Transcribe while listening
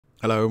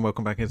Hello and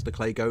welcome back. It's the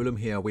Clay Golem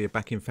here. We are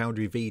back in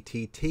Foundry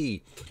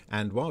VTT,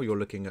 and while you're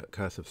looking at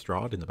Curse of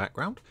Strahd in the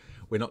background,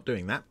 we're not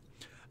doing that.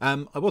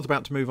 I was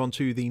about to move on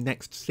to the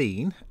next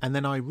scene, and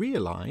then I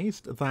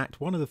realised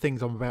that one of the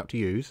things I'm about to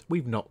use,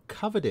 we've not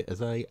covered it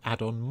as a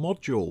add-on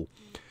module.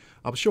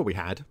 I was sure we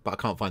had, but I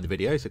can't find the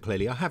video, so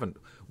clearly I haven't.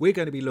 We're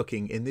going to be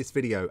looking in this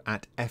video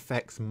at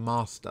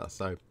FXMaster.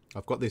 So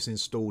I've got this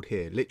installed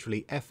here,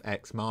 literally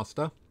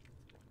FXMaster,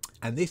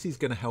 and this is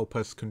going to help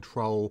us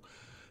control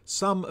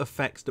some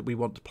effects that we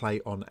want to play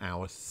on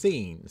our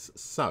scenes.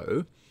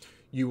 So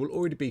you will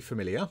already be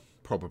familiar,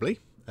 probably,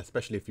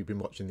 especially if you've been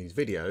watching these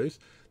videos,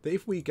 that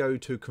if we go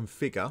to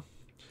configure,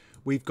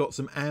 we've got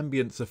some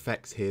ambience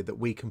effects here that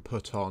we can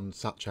put on,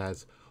 such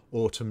as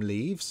autumn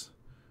leaves.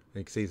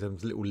 You can see some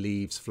little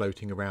leaves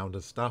floating around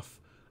and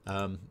stuff,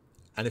 and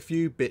a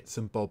few bits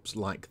and bobs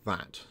like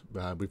that.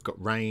 We've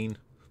got rain,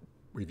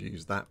 we've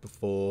used that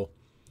before.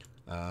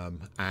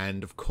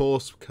 And of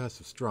course, Curse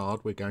of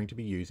Strahd, we're going to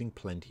be using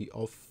plenty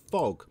of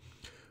fog.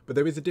 But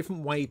there is a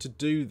different way to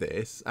do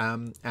this,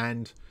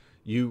 and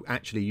you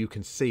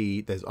can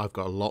see I've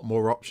got a lot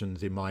more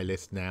options in my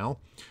list now,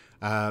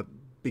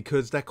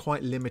 because they're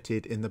quite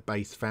limited in the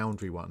base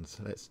Foundry ones.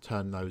 Let's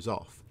turn those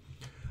off.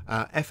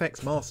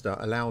 FXMaster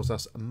allows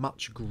us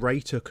much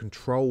greater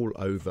control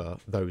over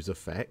those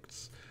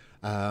effects.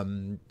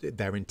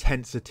 Their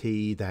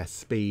intensity, their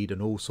speed,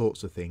 and all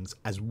sorts of things,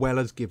 as well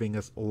as giving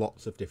us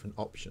lots of different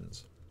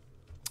options.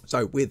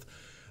 So with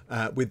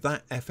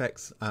that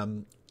FX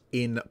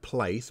in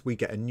place, we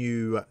get a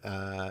new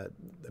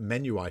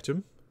menu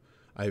item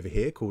over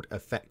here called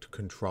Effect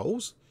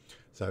Controls.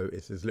 So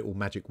it's this little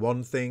magic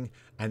wand thing,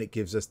 and it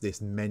gives us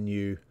this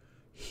menu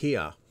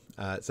here.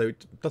 So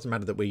it doesn't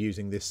matter that we're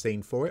using this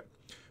scene for it.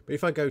 But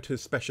if I go to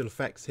Special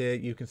Effects here,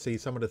 you can see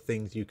some of the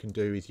things you can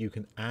do is you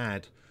can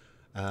add.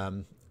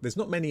 There's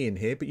not many in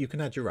here, but you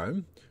can add your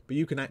own. But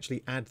you can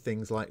actually add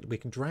things like, we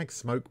can drag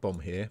Smoke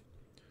Bomb here,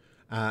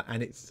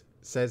 and it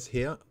says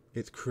here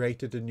it's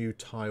created a new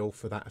tile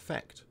for that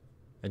effect,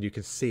 and you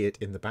can see it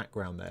in the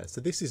background there. So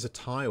this is a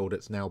tile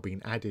that's now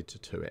been added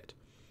to it.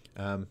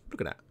 Look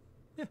at that.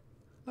 Yeah,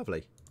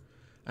 lovely.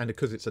 And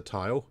because it's a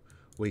tile,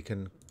 we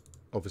can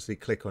obviously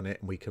click on it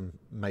and we can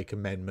make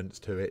amendments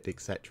to it,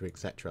 etc,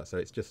 etc. So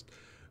it's just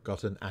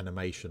got an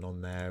animation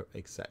on there,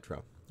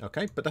 etc.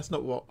 Okay, but that's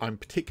not what I'm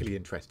particularly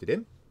interested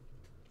in.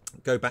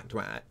 Go back to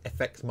our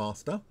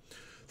FXMaster.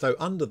 So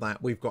under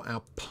that, we've got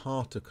our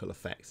particle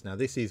effects. Now,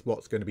 this is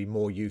what's going to be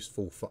more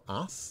useful for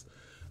us,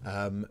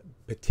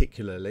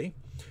 particularly,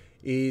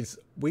 is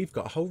we've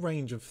got a whole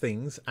range of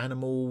things,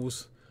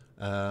 animals,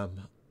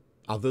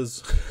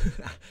 others,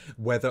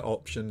 weather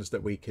options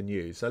that we can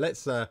use. So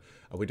let's,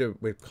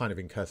 we're kind of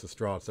in Curse of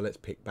Strahd, so let's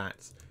pick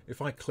bats.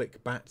 If I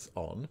click bats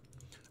on,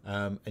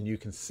 and you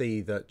can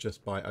see that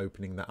just by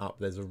opening that up,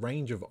 there's a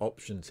range of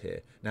options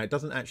here. Now, it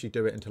doesn't actually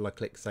do it until I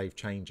click Save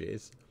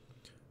Changes,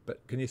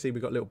 but can you see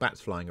we've got little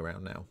bats flying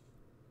around now?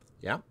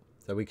 Yeah,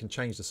 so we can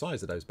change the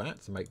size of those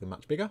bats and make them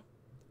much bigger.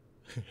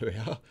 Here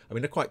we are. I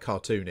mean, they're quite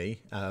cartoony,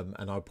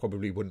 and I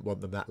probably wouldn't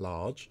want them that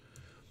large.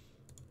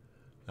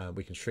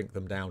 We can shrink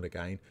them down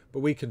again, but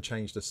we can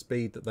change the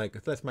speed that they...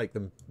 Let's make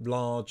them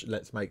large,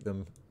 let's make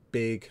them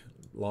big,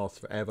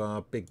 last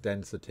forever, big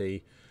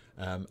density.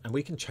 And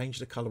we can change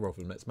the colour of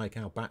them. Let's make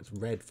our bats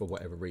red for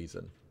whatever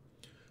reason.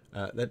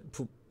 There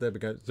we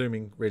go,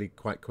 zooming really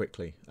quite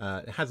quickly.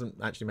 It hasn't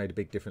actually made a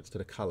big difference to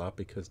the colour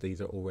because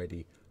these are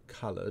already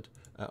coloured.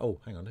 Oh,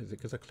 hang on, is it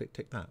because I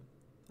ticked that?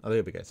 Oh,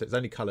 there we go. So it's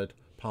only coloured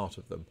part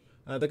of them.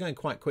 They're going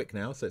quite quick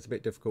now, so it's a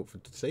bit difficult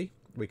to see.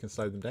 We can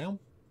slow them down.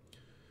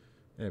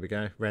 There we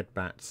go, red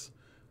bats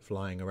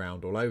flying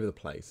around all over the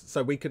place.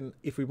 So we can,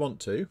 if we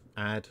want to,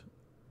 add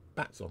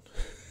bats on.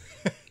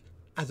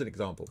 As an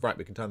example. Right,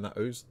 we can turn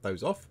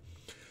those off.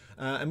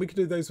 And we can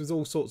do those with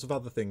all sorts of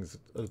other things.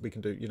 We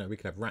can do, you know, we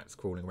can have rats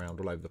crawling around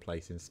all over the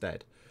place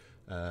instead.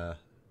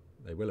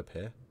 They will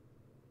appear.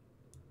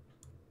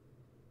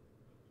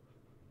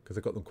 Because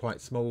I've got them quite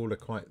small, they're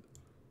quite...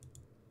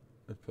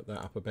 Let's put that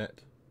up a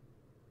bit.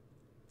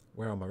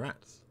 Where are my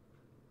rats?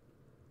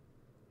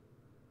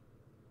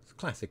 It's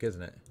classic,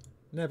 isn't it?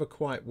 Never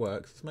quite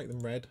works. Let's make them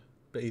red.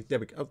 But there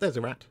we go. Oh, there's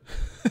a rat.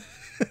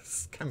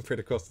 Scampered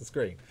across the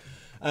screen.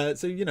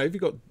 So, you know, if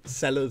you've got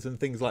cellars and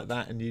things like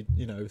that, and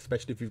you know,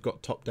 especially if you've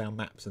got top-down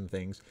maps and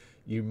things,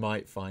 you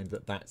might find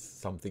that that's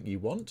something you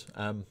want.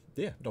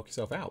 Yeah, knock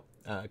yourself out.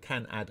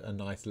 Can add a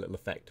nice little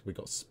effect. We've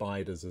got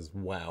spiders as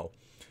well.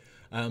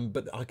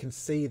 But I can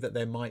see that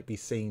there might be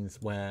scenes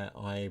where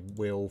I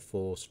will,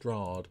 for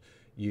Strahd,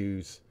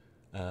 use,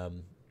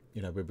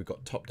 you know, where we've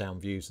got top-down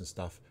views and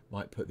stuff,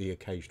 might put the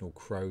occasional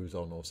crows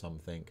on or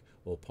something,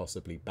 or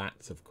possibly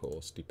bats, of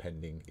course,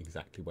 depending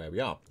exactly where we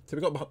are. So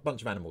we've got a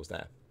bunch of animals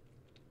there.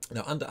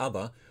 Now, under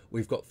other,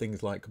 we've got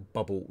things like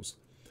bubbles.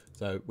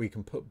 So we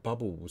can put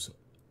bubbles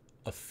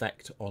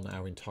effect on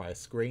our entire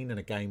screen. And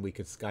again, we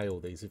could scale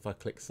these. If I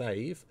click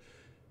save,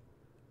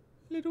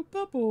 little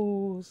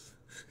bubbles.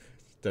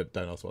 Don't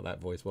ask what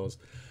that voice was.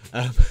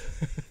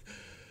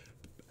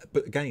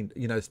 But again,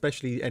 you know,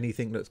 especially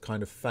anything that's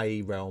kind of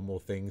Fey realm or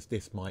things,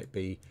 this might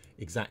be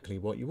exactly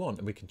what you want.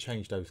 And we can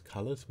change those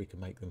colors. We can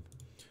make them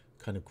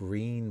kind of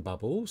green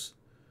bubbles,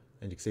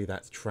 and you can see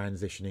that's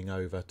transitioning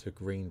over to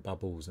green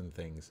bubbles and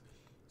things.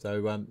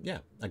 So yeah,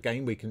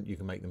 again, you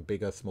can make them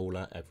bigger,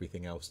 smaller,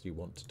 everything else you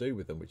want to do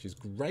with them, which is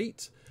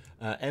great.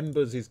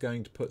 Embers is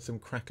going to put some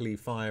crackly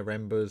fire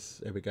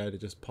embers. There we go, they're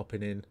just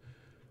popping in.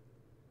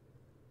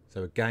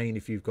 So again,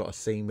 if you've got a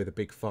scene with a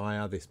big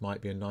fire, this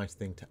might be a nice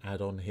thing to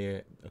add on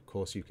here. Of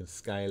course, you can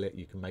scale it,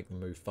 you can make them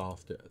move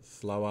faster,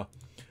 slower.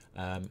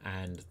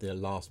 And the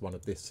last one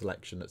of this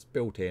selection that's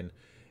built in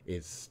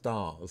is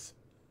stars.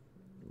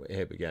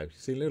 Here we go,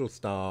 see little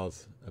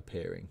stars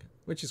appearing,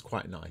 which is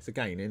quite nice.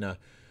 Again, in a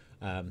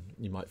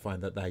you might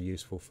find that they're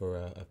useful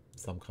for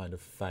some kind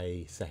of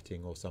Fey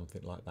setting or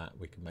something like that.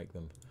 We can make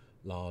them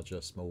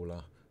larger,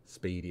 smaller,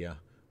 speedier,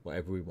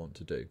 whatever we want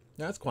to do.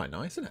 Now, that's quite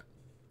nice, isn't it?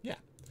 Yeah.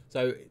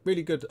 So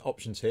really good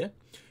options here.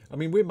 I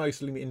mean, we're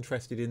mostly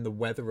interested in the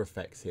weather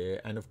effects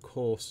here. And of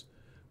course,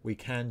 we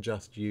can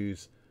just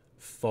use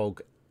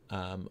fog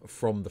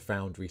from the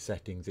Foundry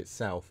settings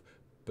itself.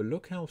 But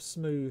look how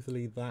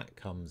smoothly that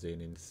comes in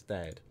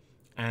instead.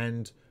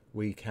 And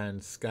we can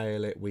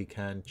scale it, we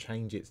can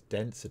change its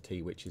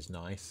density, which is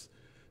nice.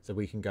 So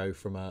we can go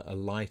from a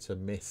lighter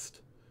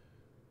mist,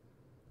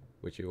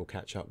 which it will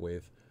catch up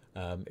with.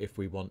 If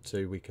we want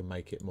to, we can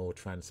make it more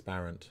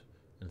transparent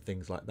and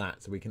things like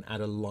that. So we can add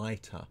a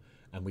lighter,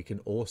 and we can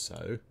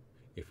also,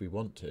 if we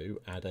want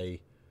to, add a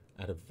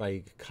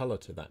vague color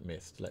to that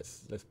mist.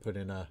 Let's put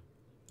in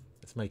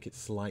let's make it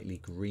slightly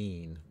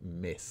green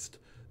mist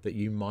that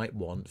you might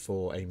want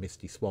for a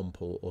misty swamp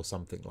or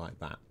something like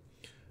that.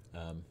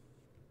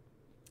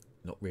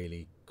 Not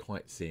really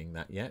quite seeing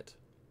that yet.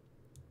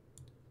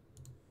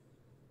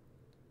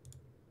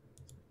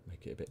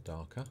 Make it a bit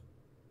darker.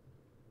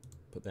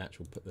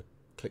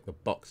 Click the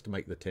box to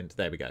make the tint.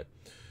 There we go.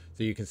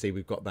 So you can see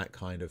we've got that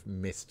kind of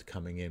mist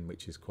coming in,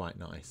 which is quite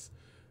nice.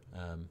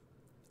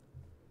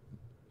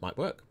 Might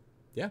work.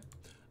 Yeah.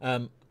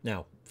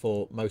 Now,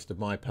 for most of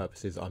my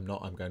purposes, I'm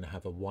going to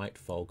have a white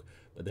fog,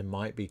 but there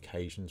might be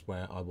occasions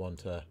where I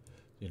want a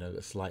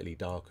slightly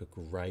darker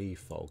grey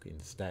fog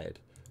instead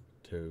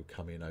to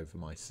come in over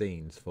my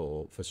scenes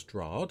for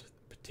Strahd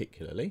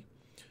particularly.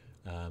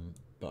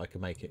 But I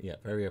can make it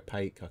very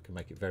opaque. I can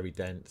make it very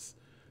dense.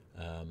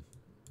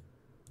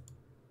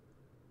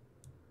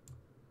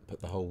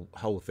 Put the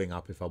whole thing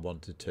up if I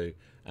wanted to,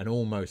 and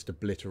almost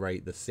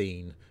obliterate the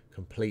scene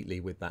completely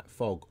with that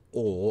fog.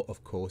 Or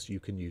of course you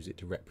can use it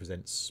to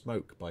represent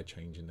smoke by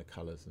changing the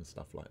colors and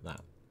stuff like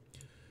that.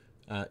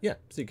 Yeah,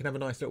 so you can have a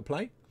nice little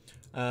play.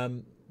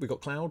 We've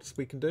got clouds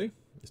we can do.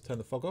 Let's turn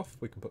the fog off.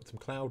 We can put some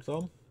clouds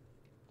on.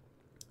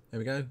 There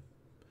we go.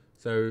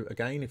 So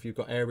again, if you've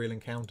got aerial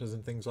encounters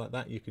and things like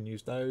that, you can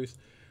use those.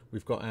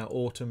 We've got our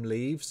autumn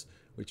leaves,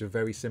 which are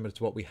very similar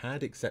to what we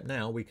had, except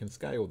now we can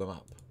scale them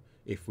up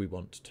if we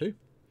want to.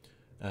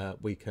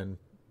 We can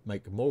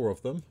make more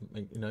of them.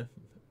 We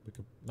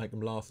can make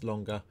them last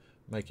longer,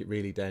 make it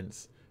really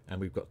dense, and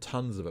we've got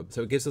tons of them.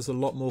 So it gives us a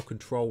lot more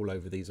control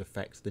over these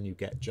effects than you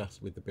get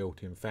just with the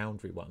built-in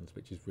Foundry ones,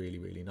 which is really,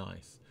 really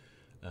nice.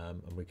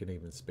 And we can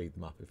even speed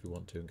them up if we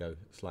want to and go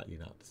slightly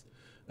nuts.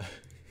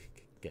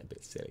 Get a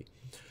bit silly.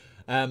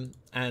 And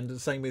the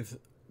same with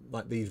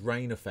like these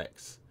rain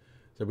effects.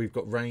 So we've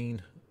got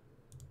rain.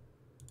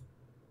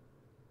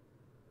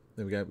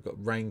 There we go. We've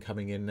got rain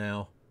coming in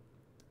now.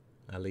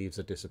 Our leaves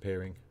are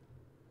disappearing.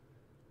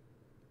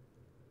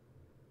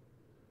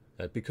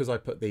 Because I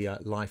put the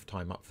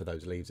lifetime up for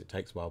those leaves, it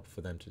takes a while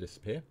for them to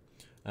disappear.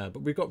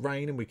 But we've got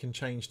rain, and we can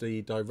change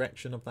the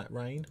direction of that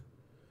rain.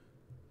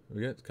 There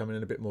we go. It's coming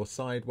in a bit more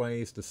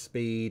sideways, the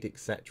speed,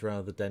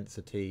 etc., the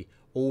density,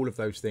 all of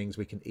those things.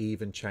 We can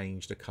even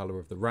change the color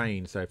of the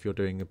rain. So if you're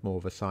doing more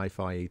of a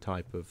sci-fi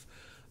type of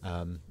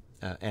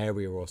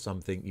area or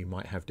something, you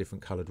might have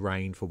different colored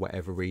rain for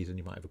whatever reason.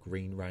 You might have a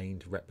green rain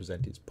to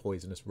represent its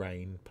poisonous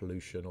rain,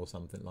 pollution, or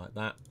something like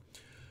that.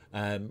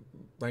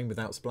 Rain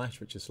without splash,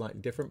 which is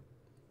slightly different.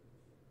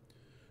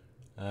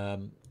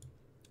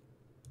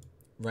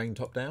 Rain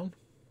top down.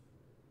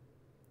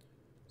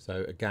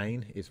 So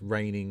again, it's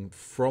raining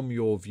from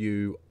your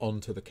view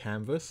onto the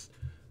canvas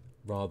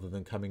rather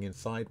than coming in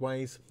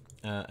sideways.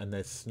 And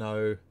there's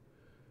snow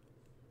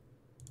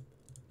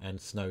and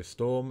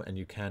snowstorm, and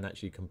you can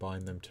actually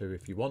combine them too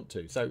if you want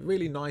to. So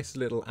really nice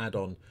little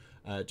add-on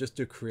just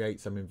to create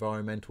some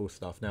environmental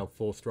stuff. Now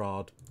for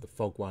Strahd, the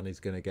fog one is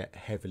going to get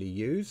heavily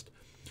used.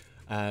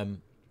 And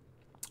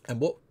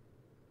what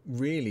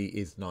really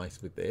is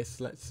nice with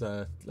this, let's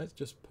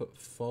just put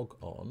fog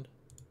on.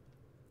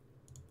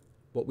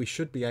 What we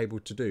should be able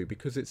to do,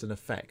 because it's an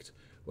effect,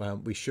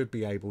 we should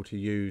be able to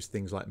use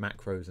things like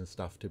macros and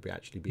stuff to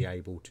actually be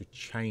able to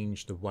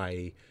change the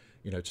way,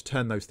 to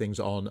turn those things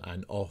on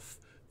and off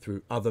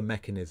through other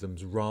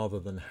mechanisms rather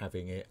than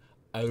having it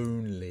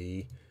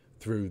only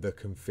through the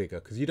configure,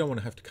 because you don't want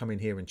to have to come in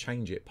here and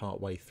change it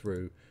part way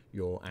through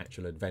your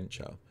actual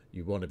adventure.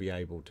 You want to be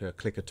able to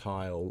click a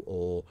tile,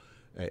 or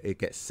it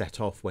gets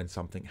set off when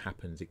something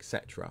happens,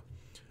 etc.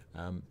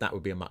 That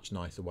would be a much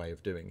nicer way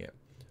of doing it.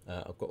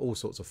 I've got all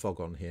sorts of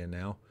fog on here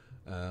now.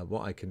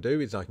 What I can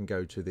do is I can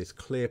go to this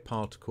clear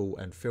particle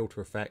and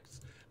filter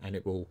effects, and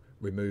it will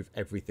remove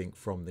everything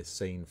from this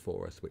scene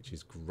for us, which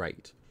is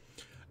great.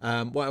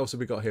 What else have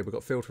we got here? We've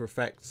got filter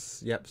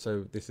effects. Yep,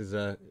 so this is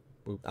a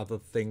other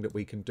thing that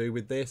we can do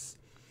with this.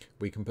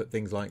 We can put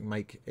things like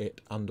make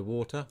it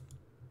underwater.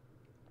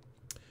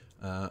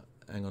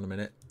 Hang on a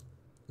minute.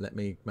 Let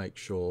me make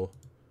sure.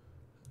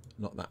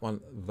 Not that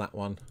one. That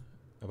one.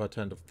 Have I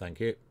turned off? Thank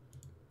you.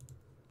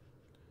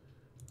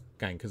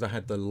 Again, because I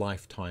had the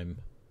lifetime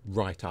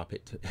right up,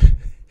 it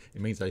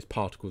means those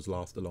particles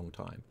last a long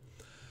time.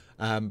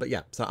 But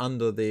yeah, so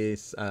under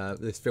this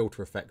this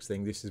filter effects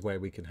thing, this is where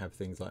we can have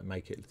things like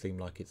make it seem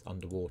like it's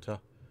underwater.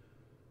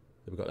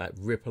 So we've got that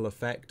ripple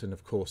effect, and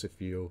of course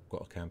if you've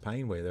got a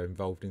campaign where they're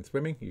involved in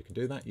swimming, you can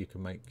do that. You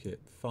can make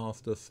it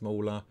faster,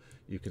 smaller.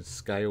 You can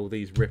scale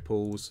these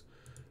ripples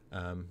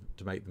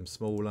to make them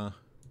smaller,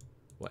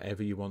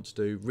 whatever you want to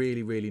do.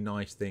 Really, really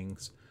nice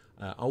things.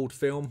 Old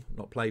film,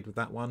 not played with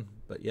that one,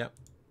 but yep,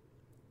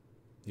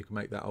 you can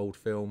make that old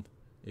film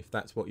if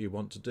that's what you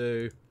want to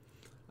do.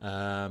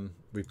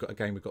 We've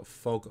got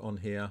fog on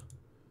here,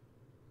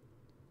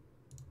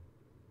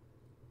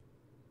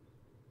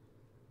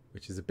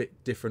 which is a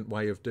bit different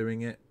way of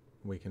doing it.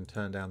 We can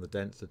turn down the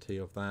density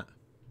of that.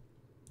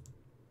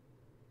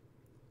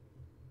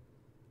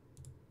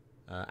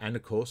 And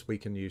of course we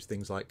can use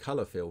things like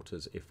color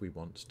filters if we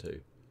want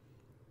to.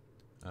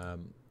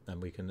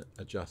 And we can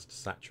adjust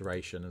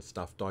saturation and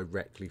stuff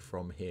directly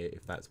from here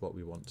if that's what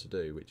we want to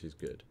do, which is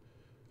good.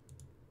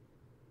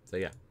 So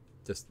yeah,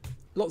 just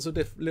lots of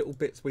little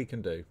bits we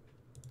can do.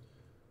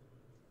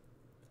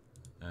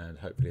 And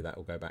hopefully that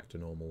will go back to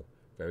normal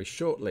very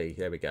shortly.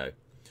 There we go.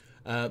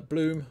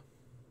 Bloom,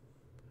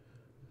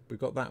 we've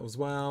got that as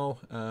well.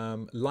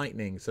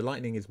 Lightning, so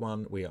lightning is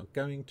one we are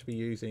going to be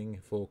using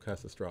for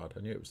Curse of Strahd.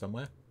 I knew it was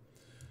somewhere.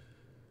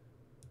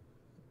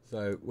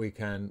 So we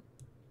can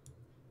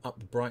up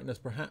the brightness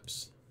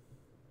perhaps,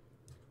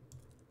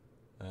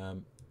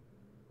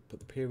 put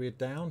the period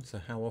down, so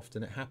how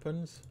often it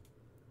happens,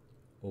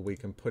 or we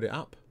can put it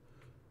up,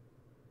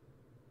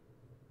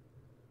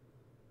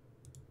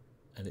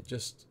 and it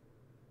just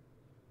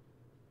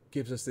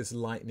gives us this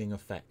lightning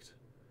effect.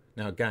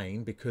 Now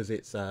again, because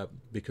it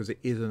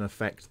is an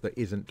effect that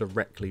isn't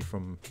directly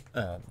from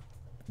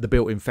the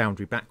built-in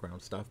Foundry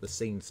background stuff, the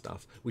scene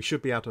stuff, we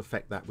should be able to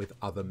affect that with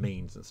other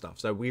means and stuff.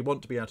 So we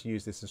want to be able to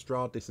use this in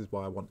Strahd. This is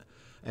why I want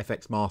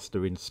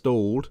FXMaster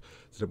installed,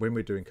 so that when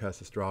we're doing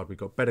Curse of Strahd, we've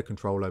got better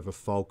control over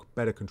fog,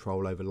 better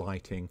control over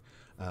lighting,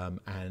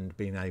 and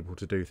being able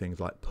to do things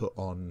like put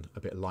on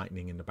a bit of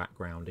lightning in the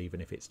background,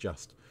 even if it's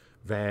just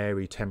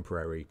very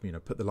temporary. You know,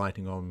 put the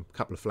lighting on, a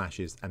couple of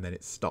flashes, and then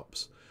it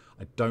stops.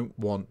 I don't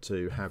want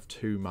to have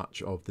too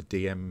much of the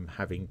DM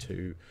having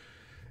to,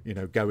 you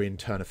know, go in,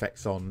 turn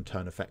effects on,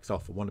 turn effects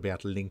off. I want to be able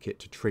to link it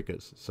to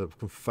triggers, so we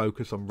can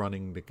focus on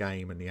running the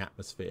game and the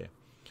atmosphere.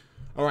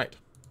 All right,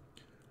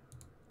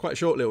 quite a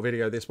short little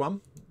video this one,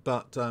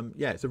 but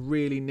yeah, it's a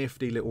really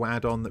nifty little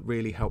add-on that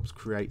really helps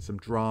create some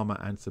drama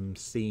and some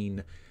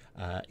scene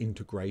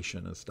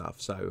integration and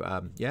stuff.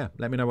 So yeah,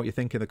 let me know what you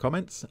think in the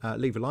comments.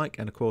 Leave a like,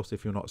 and of course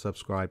if you're not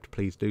subscribed,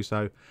 please do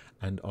so,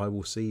 and I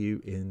will see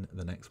you in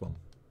the next one.